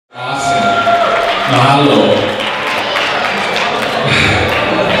Mahalo.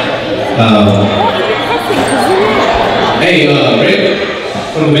 Hey, Rick,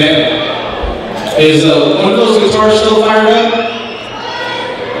 from the back, is one of those guitars still fired up?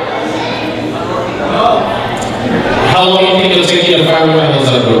 How long do you think it'll take you to fire one of those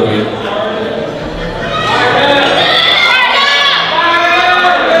up real quick?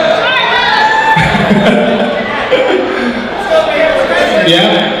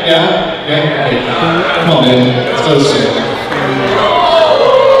 Yeah. Okay. Come on, man. Let's go sit.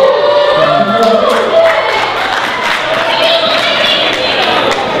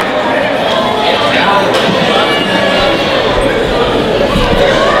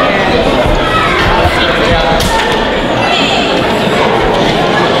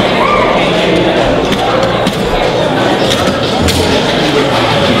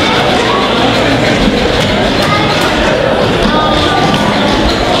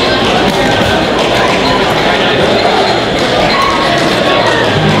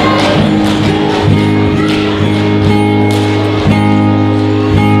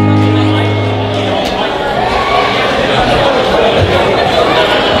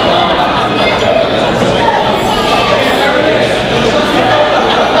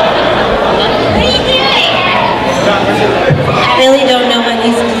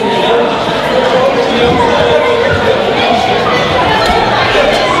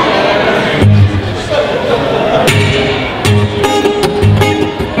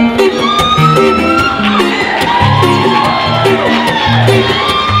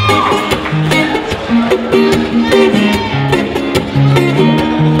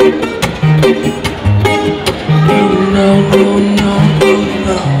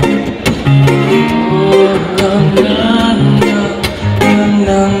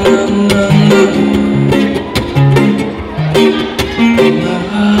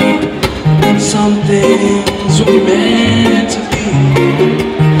 Some things were meant to be,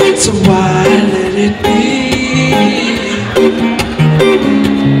 so why let it be?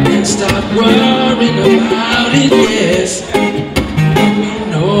 And stop worrying about it, yes. We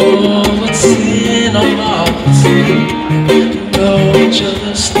know what's in our hearts, we know each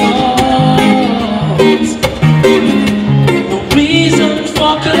other's thoughts. No reason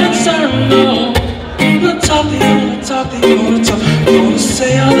for concern, no. Gonna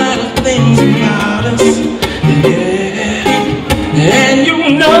say a lot of things about us, yeah. And you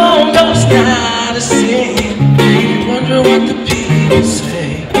know love's not a sin. You wonder what the people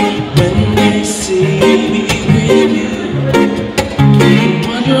say when they see me with you. You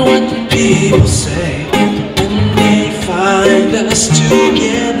wonder what the people say when they find us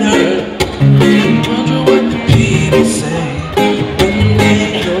together. You wonder what the people say when they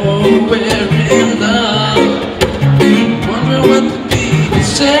know we're in love. What the people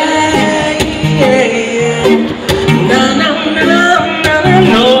say, na na na na na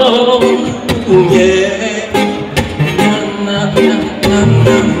no, yeah, na na na na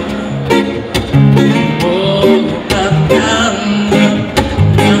na, oh na na na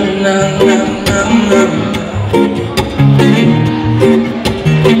na na na na.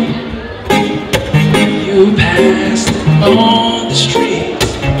 You passed it on the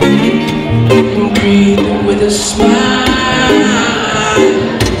streets and greeted with a smile.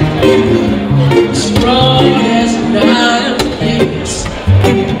 As broad as a night of years,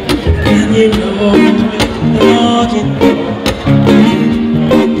 and you know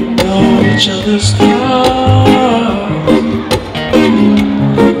each other's thoughts.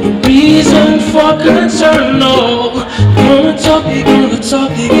 No reason for concern, no. Gonna talk,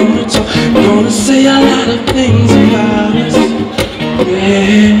 gonna say a lot of things about us,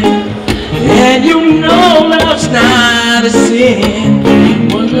 yeah. And you know love's not a sin.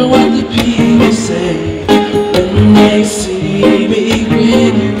 Wonder what the people say when they see me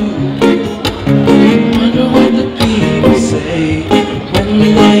with you. Wonder what the people say when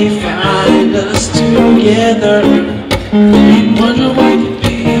they find us together. Wonder what the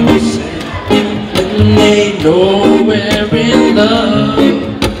people say when they know we're in love.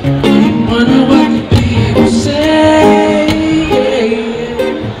 Wonder what the people say.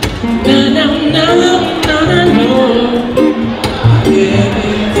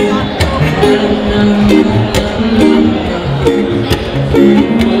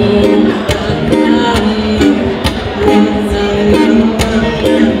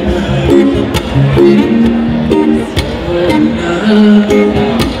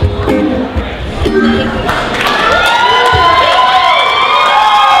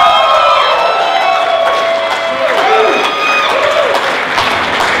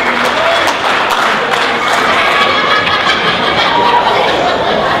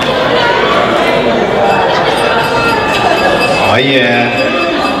 Oh yeah.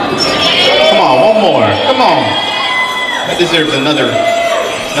 Come on, one more. Come on. That deserves another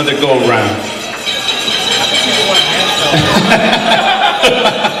go around.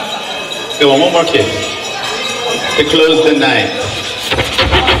 Come on, one more kiss to close the night.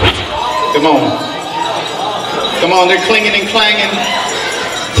 Come on. Come on, they're clinging and clanging,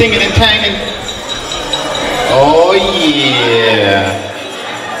 tinging and tanging. Oh yeah.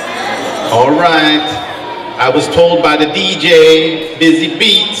 All right. I was told by the DJ, Busy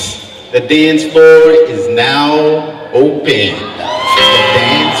Beats, the dance floor is now open. The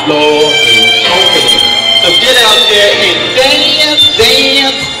dance floor is open. So get out there and dance,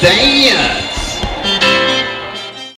 dance, dance.